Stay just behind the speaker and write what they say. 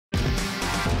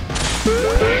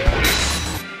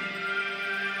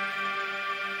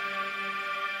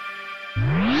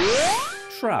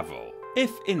Travel.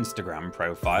 If Instagram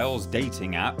profiles,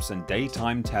 dating apps and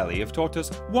daytime telly have taught us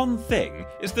one thing,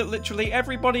 is that literally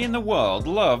everybody in the world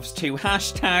loves to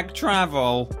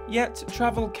 #travel. Yet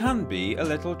travel can be a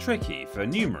little tricky for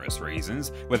numerous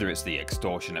reasons, whether it's the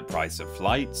extortionate price of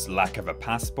flights, lack of a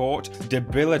passport,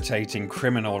 debilitating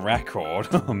criminal record,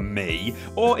 me,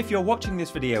 or if you're watching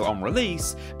this video on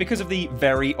release, because of the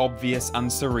very obvious and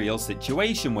surreal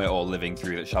situation we're all living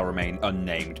through that shall remain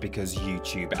unnamed because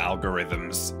YouTube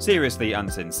algorithms. Seriously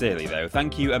and sincerely though,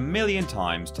 thank you a million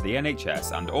times to the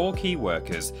NHS and all key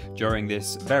workers during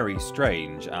this very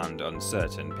strange and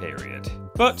uncertain period.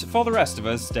 But for the rest of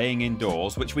us staying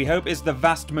indoors, which we hope is the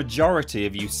vast majority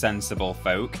of you sensible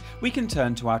folk, we can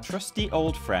turn to our trusty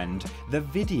old friend, the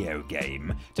video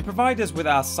game, to provide us with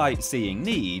our sightseeing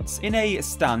needs in a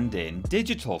stand-in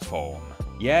digital form.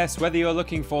 Yes, whether you're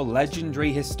looking for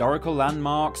legendary historical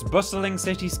landmarks, bustling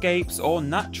cityscapes, or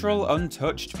natural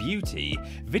untouched beauty,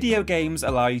 video games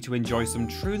allow you to enjoy some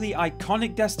truly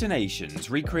iconic destinations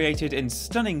recreated in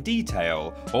stunning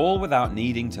detail, all without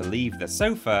needing to leave the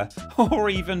sofa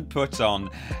or even put on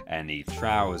any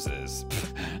trousers.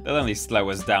 They'll only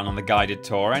slow us down on the guided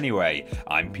tour anyway.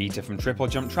 I'm Peter from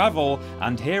TripleJump Travel,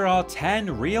 and here are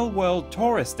 10 real-world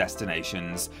tourist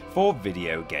destinations for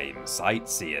video game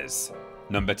sightseers.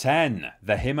 Number 10.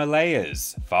 The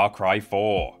Himalayas, Far Cry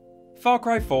 4. Far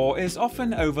Cry 4 is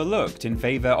often overlooked in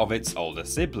favour of its older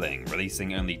sibling,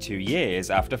 releasing only 2 years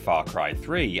after Far Cry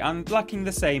 3 and lacking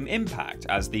the same impact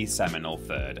as the seminal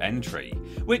third entry.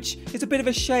 Which is a bit of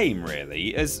a shame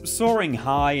really, as soaring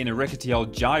high in a rickety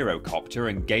old gyrocopter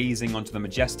and gazing onto the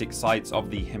majestic sights of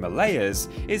the Himalayas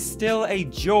is still a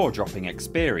jaw-dropping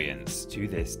experience to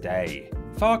this day.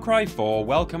 Far Cry 4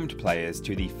 welcomed players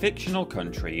to the fictional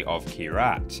country of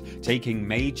Kyrat, taking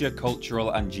major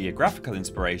cultural and geographical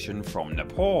inspiration from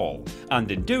Nepal, and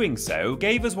in doing so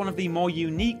gave us one of the more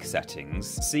unique settings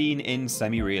seen in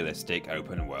semi-realistic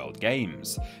open-world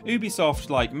games. Ubisoft,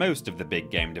 like most of the big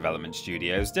game development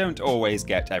studios, don't always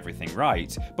get everything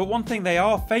right, but one thing they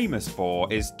are famous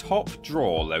for is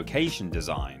top-drawer location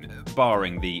design,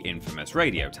 barring the infamous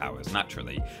radio towers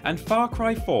naturally, and Far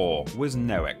Cry 4 was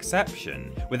no exception,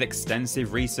 with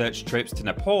extensive research trips to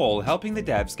Nepal helping the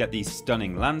devs get the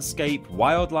stunning landscape,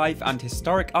 wildlife and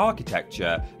historic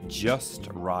architecture just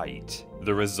right.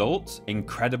 The result?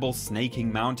 Incredible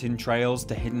snaking mountain trails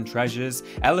to hidden treasures,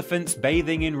 elephants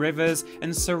bathing in rivers,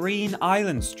 and serene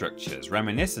island structures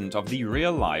reminiscent of the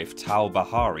real-life Tal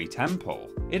Bahari temple.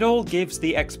 It all gives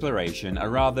the exploration a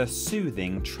rather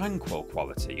soothing, tranquil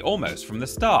quality, almost from the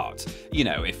start. You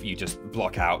know, if you just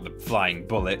block out the flying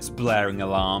bullets, blaring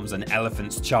alarms, and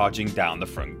elephants charging down the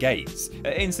front gates.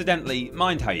 Incidentally,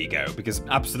 mind how you go, because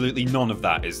absolutely none of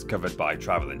that is covered by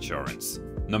travel insurance.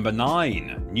 Number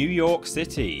 9. New York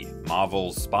City,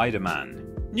 Marvel's Spider-Man.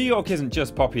 New York isn't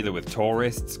just popular with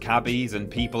tourists, cabbies,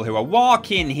 and people who are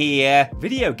walking here.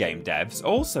 Video game devs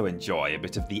also enjoy a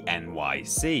bit of the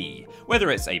NYC.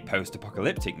 Whether it's a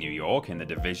post-apocalyptic New York in The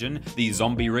Division, the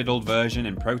zombie-riddled version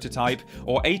in Prototype,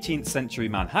 or 18th century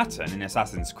Manhattan in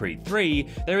Assassin's Creed 3,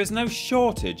 there is no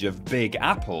shortage of big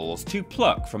apples to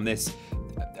pluck from this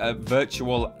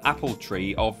virtual apple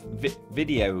tree of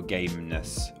video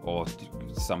gameness or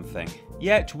something.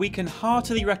 Yet we can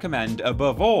heartily recommend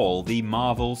above all the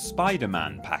Marvel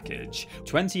Spider-Man package,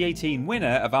 2018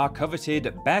 winner of our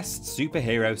coveted Best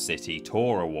Superhero City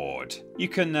Tour Award. You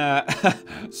can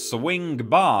swing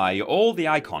by all the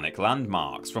iconic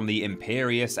landmarks, from the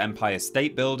imperious Empire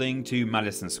State Building to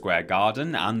Madison Square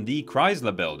Garden and the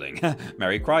Chrysler Building.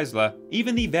 Merry Chrysler.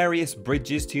 Even the various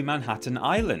bridges to Manhattan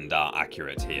Island are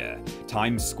accurate here.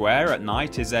 Times Square at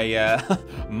night is a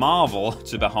marvel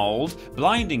to behold,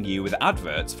 blinding you with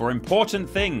adverts for important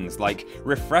things like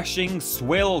refreshing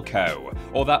Swilco,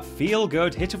 or that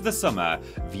feel-good hit of the summer,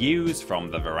 views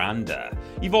from the veranda.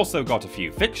 You've also got a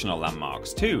few fictional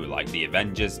landmarks too, like the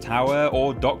Avengers Tower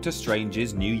or Doctor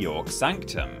Strange's New York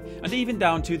Sanctum. And even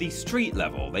down to the street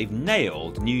level, they've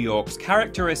nailed New York's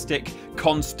characteristic,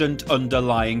 constant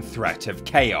underlying threat of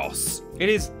chaos. It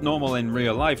is normal in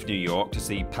real-life New York to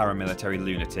see paramilitary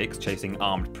lunatics chasing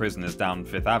armed prisoners down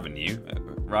Fifth Avenue,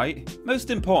 right? Most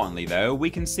importantly though, we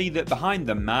can see that behind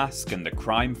the mask and the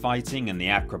crime fighting and the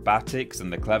acrobatics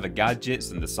and the clever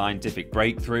gadgets and the scientific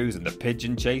breakthroughs and the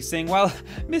pigeon chasing, well,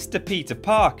 Mr. Peter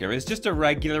Parker is just a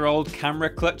regular old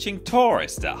camera-clutching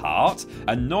tourist at heart,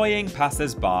 annoying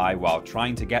passers-by while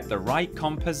trying to get the right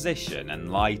composition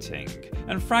and lighting.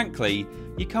 And frankly,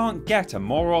 you can't get a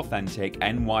more authentic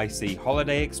NYC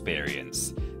holiday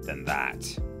experience than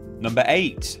that. Number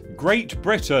 8. Great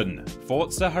Britain,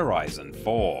 Forza Horizon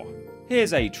 4.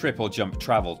 Here's a TripleJump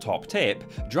travel top tip.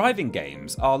 Driving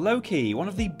games are low-key one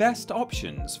of the best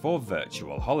options for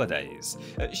virtual holidays.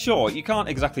 Sure, you can't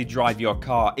exactly drive your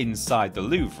car inside the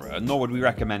Louvre, nor would we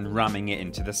recommend ramming it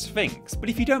into the Sphinx, but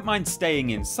if you don't mind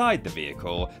staying inside the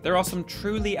vehicle, there are some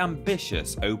truly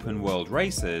ambitious open-world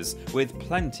races with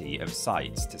plenty of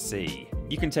sights to see.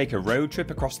 You can take a road trip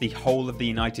across the whole of the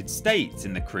United States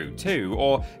in the Crew 2,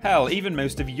 or hell, even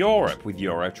most of Europe with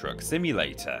Euro Truck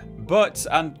Simulator. But,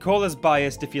 and call us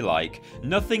biased if you like,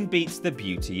 nothing beats the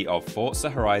beauty of Forza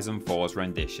Horizon 4's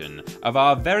rendition of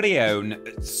our very own,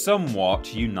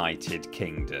 somewhat United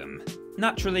Kingdom.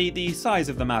 Naturally, the size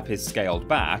of the map is scaled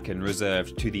back and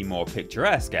reserved to the more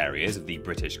picturesque areas of the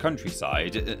British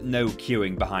countryside. No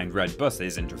queuing behind red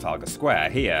buses in Trafalgar Square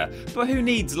here, but who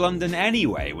needs London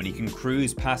anyway when you can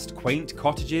cruise past quaint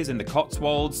cottages in the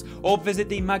Cotswolds or visit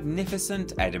the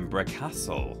magnificent Edinburgh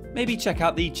Castle? Maybe check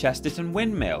out the Chesterton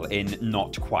Windmill in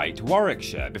not quite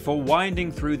Warwickshire before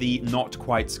winding through the not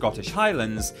quite Scottish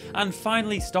Highlands and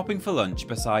finally stopping for lunch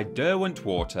beside Derwent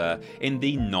Water in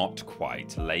the not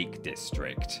quite Lake District.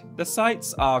 The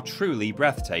sights are truly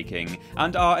breathtaking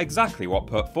and are exactly what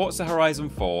put Forza Horizon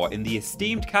 4 in the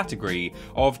esteemed category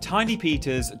of Tiny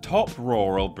Peter's top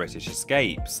rural British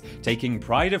escapes, taking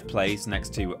pride of place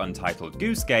next to Untitled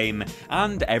Goose Game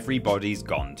and Everybody's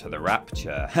Gone to the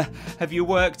Rapture. Have you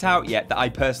worked out yet that I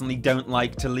personally don't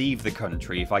like to leave the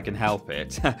country if I can help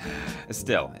it?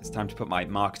 Still, it's time to put my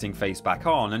marketing face back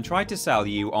on and try to sell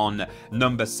you on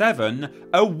number 7,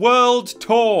 a world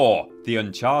tour! The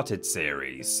Uncharted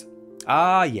series.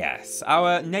 Ah yes,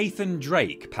 our Nathan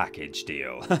Drake package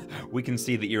deal. We can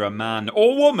see that you're a man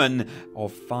or woman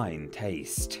of fine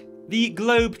taste. The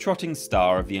globe-trotting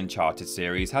star of the Uncharted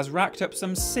series has racked up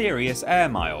some serious air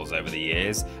miles over the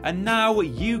years, and now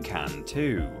you can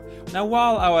too. Now,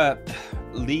 while our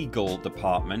legal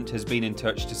department has been in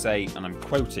touch to say, and I'm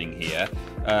quoting here,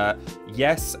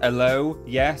 yes, hello,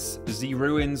 yes, the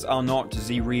ruins are not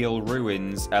the real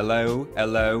ruins,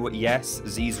 hello, yes,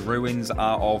 these ruins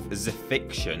are of the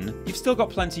fiction. You've still got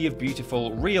plenty of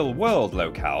beautiful real-world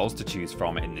locales to choose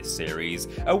from in this series,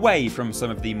 away from some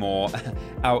of the more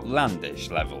outlandish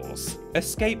levels.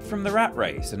 Escape from the rat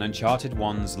race in Uncharted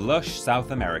 1's lush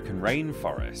South American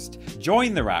rainforest.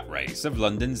 Join the rat race of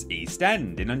London's East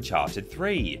End in Uncharted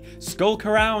 3. Skulk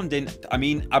around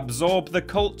absorb the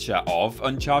culture of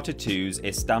Uncharted 2's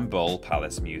Istanbul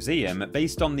Palace Museum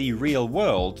based on the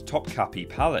real-world Topkapi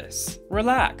Palace.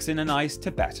 Relax in a nice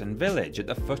Tibetan village at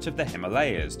the foot of the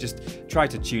Himalayas. Just try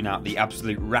to tune out the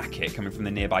absolute racket coming from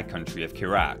the nearby country of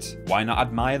Kirat. Why not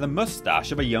admire the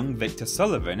mustache of a young Victor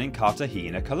Sullivan in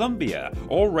Cartagena, Colombia,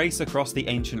 or race across the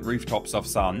ancient rooftops of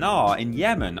Sana'a in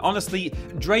Yemen? Honestly,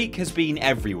 Drake has been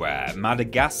everywhere.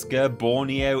 Madagascar,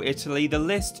 Borneo, Italy, the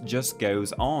list just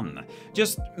goes on.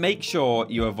 Just make sure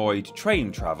you avoid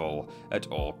train travel at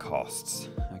all costs,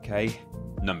 okay?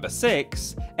 Number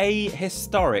 6, a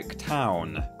historic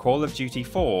town. Call of Duty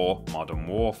 4 Modern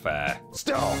Warfare.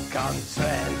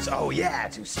 Stoke-on-Trent, oh yeah,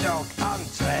 to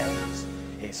Stoke-on-Trent.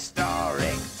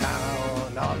 Historic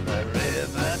town on the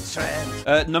River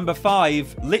Trent. Number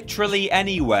 5, literally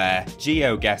anywhere,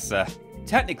 GeoGuessr.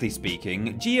 Technically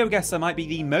speaking, GeoGuessr might be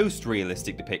the most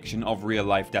realistic depiction of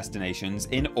real-life destinations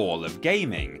in all of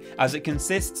gaming, as it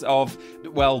consists of,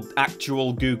 well,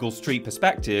 actual Google Street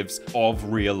perspectives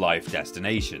of real-life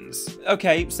destinations.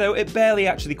 Okay, so it barely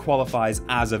actually qualifies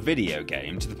as a video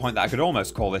game, to the point that I could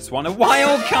almost call this one a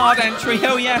wildcard entry.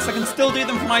 Oh yes, I can still do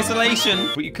them from isolation!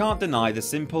 But you can't deny the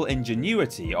simple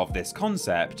ingenuity of this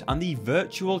concept and the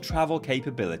virtual travel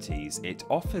capabilities it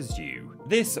offers you.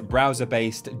 This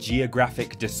browser-based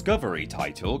geographic discovery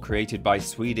title, created by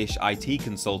Swedish IT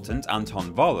consultant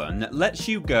Anton Vollen, lets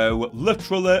you go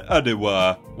literally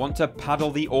anywhere. Want to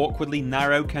paddle the awkwardly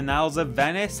narrow canals of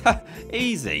Venice?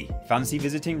 Easy. Fancy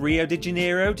visiting Rio de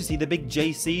Janeiro to see the big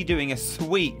JC doing a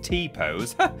sweet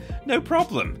T-pose? No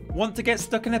problem. Want to get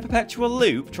stuck in a perpetual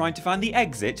loop trying to find the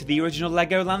exit to the original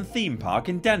Legoland theme park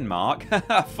in Denmark?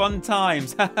 Fun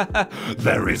times.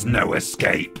 There is no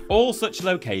escape. All such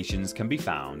locations can be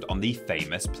found on the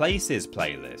Famous Places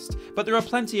playlist, but there are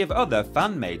plenty of other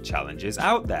fan-made challenges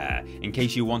out there, in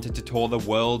case you wanted to tour the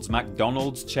world's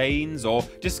McDonald's chains or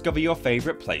discover your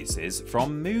favourite places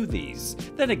from movies.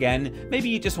 Then again, maybe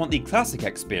you just want the classic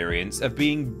experience of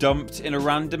being dumped in a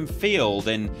random field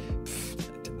in,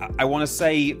 I want to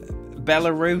say,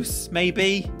 Belarus,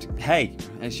 maybe? Hey,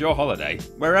 it's your holiday.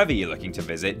 Wherever you're looking to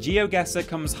visit, GeoGuessr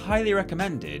comes highly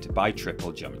recommended by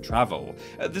TripleJump Travel.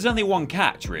 There's only one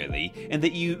catch, really, in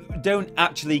that you don't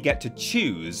actually get to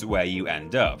choose where you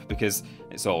end up, because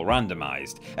it's all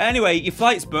randomized. Anyway, your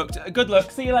flight's booked. Good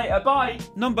luck. See you later. Bye.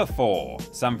 Number 4.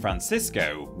 San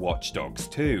Francisco Watch Dogs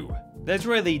 2. There's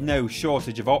really no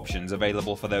shortage of options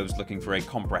available for those looking for a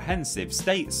comprehensive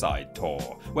stateside tour.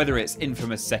 Whether it's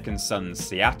infamous Second Son's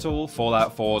Seattle,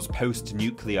 Fallout 4's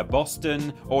post-nuclear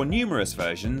Boston, or numerous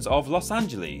versions of Los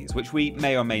Angeles, which we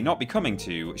may or may not be coming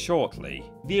to shortly.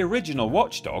 The original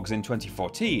Watch Dogs in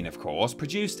 2014, of course,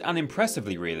 produced an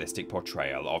impressively realistic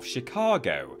portrayal of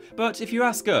Chicago. But if you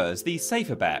ask us, the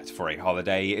safer bet for a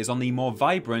holiday is on the more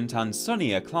vibrant and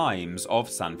sunnier climes of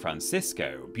San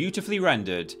Francisco, beautifully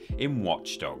rendered in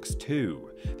Watch Dogs 2.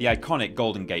 The iconic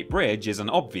Golden Gate Bridge is an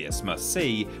obvious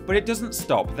must-see, but it doesn't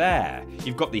stop there.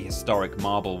 You've got the historic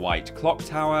marble white clock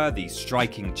tower, the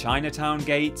striking Chinatown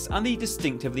gates, and the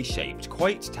distinctively shaped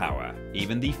Coit Tower.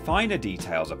 Even the finer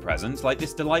details are present, like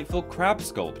this delightful crab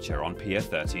sculpture on Pier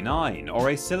 39, or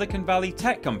a Silicon Valley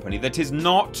tech company that is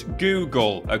not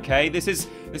Google, okay? This is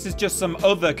just some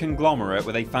other conglomerate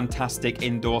with a fantastic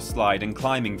indoor slide and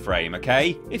climbing frame,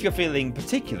 okay? If you're feeling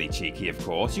particularly cheeky, of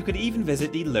course, you could even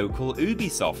visit the local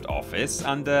Ubisoft office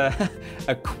and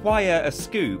acquire a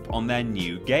scoop on their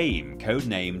new game,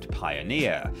 codenamed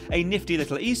Pioneer, a nifty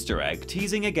little Easter egg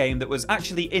teasing a game that was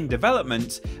actually in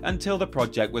development until the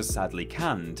project was sadly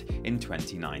canned in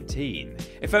 2019.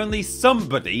 If only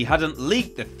somebody hadn't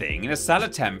leaked the thing in a sad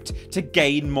attempt to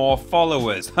gain more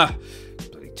followers. Ha!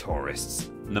 Bloody tourists.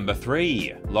 Number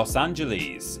 3. Los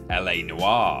Angeles, LA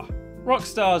Noire.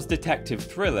 Rockstar's detective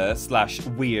thriller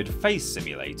 / weird face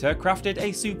simulator crafted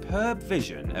a superb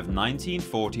vision of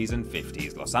 1940s and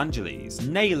 50s Los Angeles,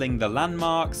 nailing the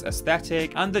landmarks,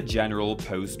 aesthetic, and the general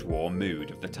post-war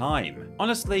mood of the time.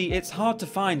 Honestly, it's hard to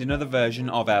find another version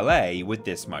of LA with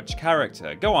this much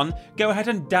character. Go on, go ahead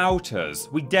and doubt us.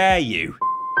 We dare you.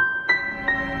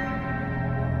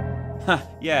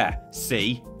 Yeah,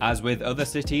 see? As with other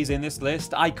cities in this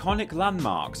list, iconic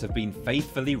landmarks have been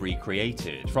faithfully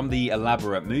recreated, from the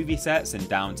elaborate movie sets in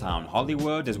downtown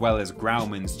Hollywood, as well as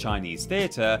Grauman's Chinese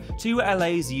Theatre, to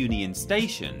LA's Union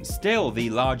Station, still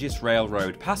the largest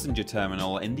railroad passenger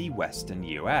terminal in the western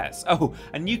US. Oh,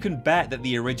 and you can bet that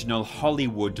the original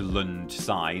Hollywoodland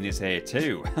sign is here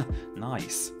too.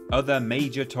 Nice. Other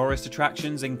major tourist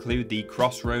attractions include the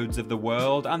Crossroads of the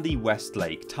World and the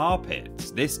Westlake Tar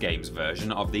Pits, this game's version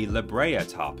of the La Brea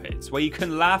Tar Pits, where you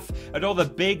can laugh at all the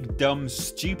big, dumb,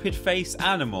 stupid-face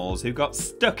animals who got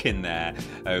stuck in there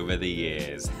over the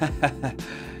years.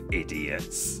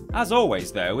 Idiots. As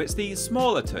always though, it's the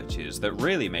smaller touches that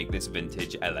really make this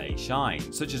vintage LA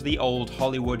shine, such as the old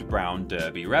Hollywood Brown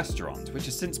Derby restaurant, which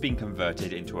has since been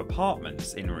converted into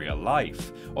apartments in real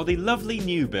life, or the lovely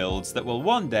new builds that will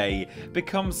one day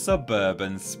become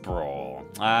suburban sprawl.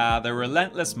 The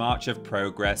relentless march of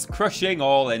progress, crushing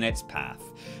all in its path.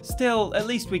 Still, at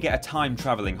least we get a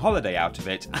time-travelling holiday out of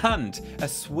it, and a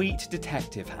sweet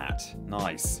detective hat.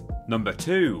 Nice. Number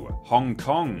 2. Hong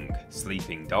Kong,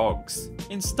 Sleeping Dogs.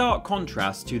 In stark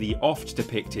contrast to the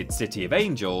oft-depicted City of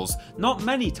Angels, not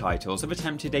many titles have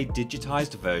attempted a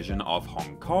digitised version of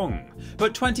Hong Kong.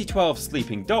 But 2012's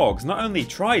Sleeping Dogs not only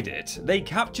tried it, they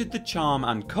captured the charm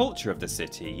and culture of the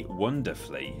city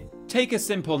wonderfully. Take a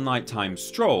simple nighttime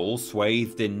stroll,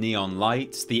 swathed in neon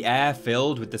lights, the air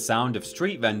filled with the sound of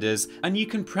street vendors, and you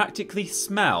can practically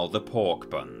smell the pork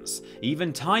buns.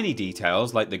 Even tiny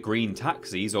details like the green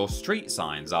taxis or street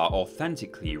signs are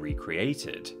authentically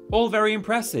recreated. All very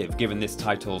impressive given this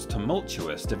title's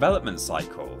tumultuous development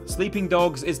cycle. Sleeping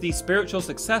Dogs is the spiritual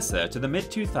successor to the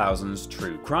mid-2000s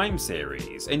True Crime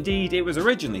series. Indeed, it was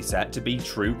originally set to be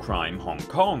True Crime Hong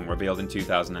Kong, revealed in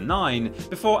 2009,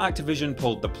 before Activision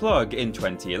pulled the plug in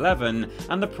 2011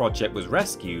 and the project was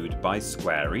rescued by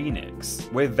Square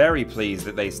Enix. We're very pleased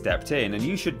that they stepped in, and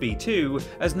you should be too,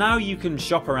 as now you can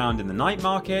shop around in the night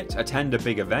market, attend a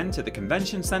big event at the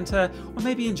convention centre, or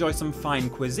maybe enjoy some fine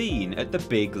cuisine at the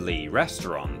Big Lee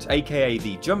restaurant, aka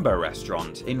the Jumbo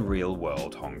restaurant in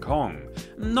real-world Hong Kong.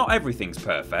 Not everything's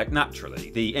perfect,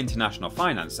 naturally. The International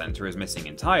Finance Centre is missing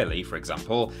entirely, for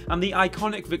example, and the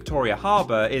iconic Victoria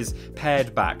Harbour is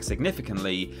pared back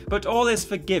significantly, but all is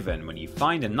forgiven when you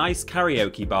find a nice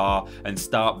karaoke bar and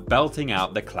start belting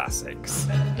out the classics.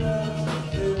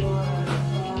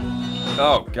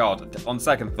 Oh god, on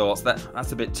second thoughts,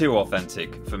 that's a bit too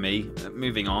authentic for me.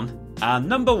 Moving on. And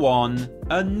number 1,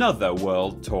 another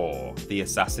world tour, the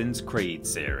Assassin's Creed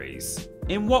series.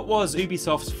 In what was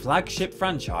Ubisoft's flagship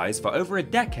franchise for over a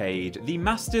decade, the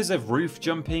masters of roof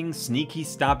jumping, sneaky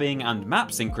stabbing, and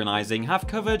map synchronizing have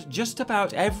covered just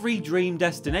about every dream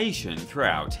destination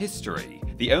throughout history.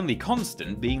 The only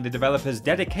constant being the developers'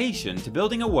 dedication to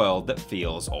building a world that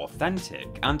feels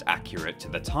authentic and accurate to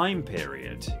the time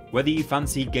period. Whether you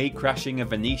fancy gatecrashing a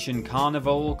Venetian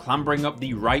carnival, clambering up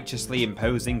the righteously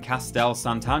imposing Castel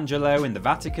Sant'Angelo in the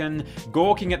Vatican,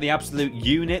 gawking at the absolute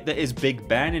unit that is Big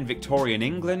Ben in Victorian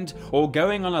England, or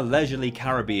going on a leisurely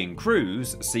Caribbean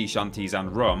cruise, sea shanties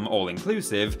and rum all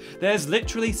inclusive, there's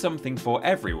literally something for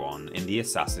everyone in the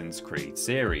Assassin's Creed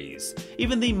series.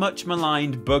 Even the much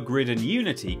maligned bug-ridden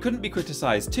Unity couldn't be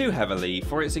criticised too heavily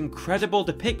for its incredible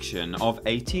depiction of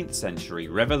 18th century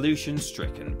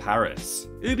revolution-stricken Paris.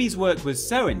 Ubi's work was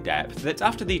so in-depth that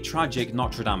after the tragic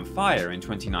Notre Dame fire in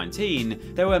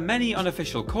 2019, there were many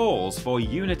unofficial calls for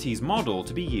Unity's model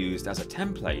to be used as a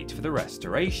template for the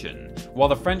restoration, while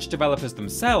the French developers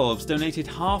themselves donated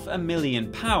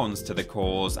 £500,000 to the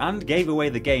cause and gave away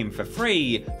the game for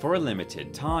free for a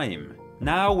limited time.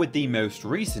 Now, with the most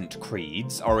recent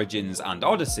Creeds, Origins and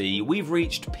Odyssey, we've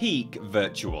reached peak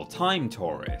virtual time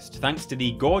tourist, thanks to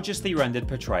the gorgeously rendered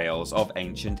portrayals of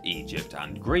ancient Egypt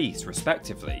and Greece,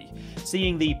 respectively.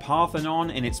 Seeing the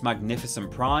Parthenon in its magnificent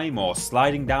prime, or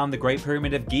sliding down the Great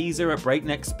Pyramid of Giza at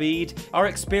breakneck speed, are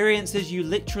experiences you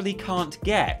literally can't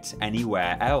get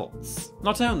anywhere else.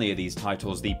 Not only are these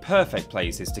titles the perfect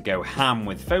places to go ham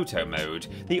with photo mode,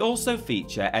 they also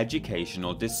feature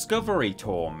educational discovery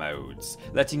tour modes,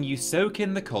 letting you soak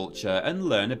in the culture and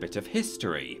learn a bit of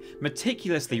history,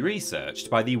 meticulously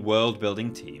researched by the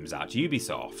world-building teams at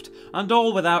Ubisoft, and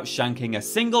all without shanking a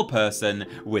single person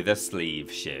with a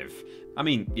sleeve shiv. I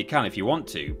mean, you can if you want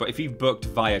to, but if you've booked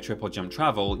via TripleJump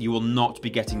Travel, you will not be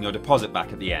getting your deposit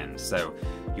back at the end, so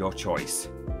your choice.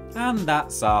 And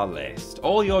that's our list.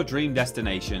 All your dream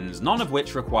destinations, none of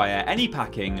which require any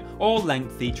packing or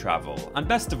lengthy travel. And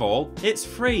best of all, it's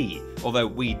free. Although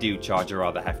we do charge a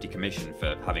rather hefty commission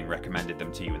for having recommended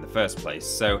them to you in the first place,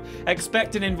 so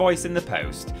expect an invoice in the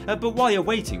post. But while you're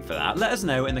waiting for that, let us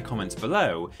know in the comments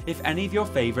below if any of your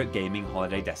favourite gaming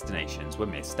holiday destinations were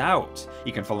missed out.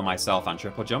 You can follow myself and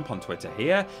TripleJump on Twitter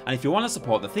here, and if you want to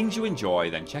support the things you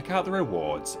enjoy, then check out the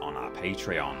rewards on our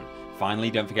Patreon.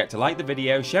 Finally, don't forget to like the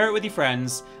video, share it with your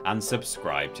friends, and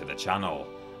subscribe to the channel.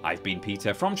 I've been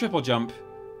Peter from TripleJump,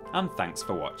 and thanks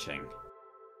for watching.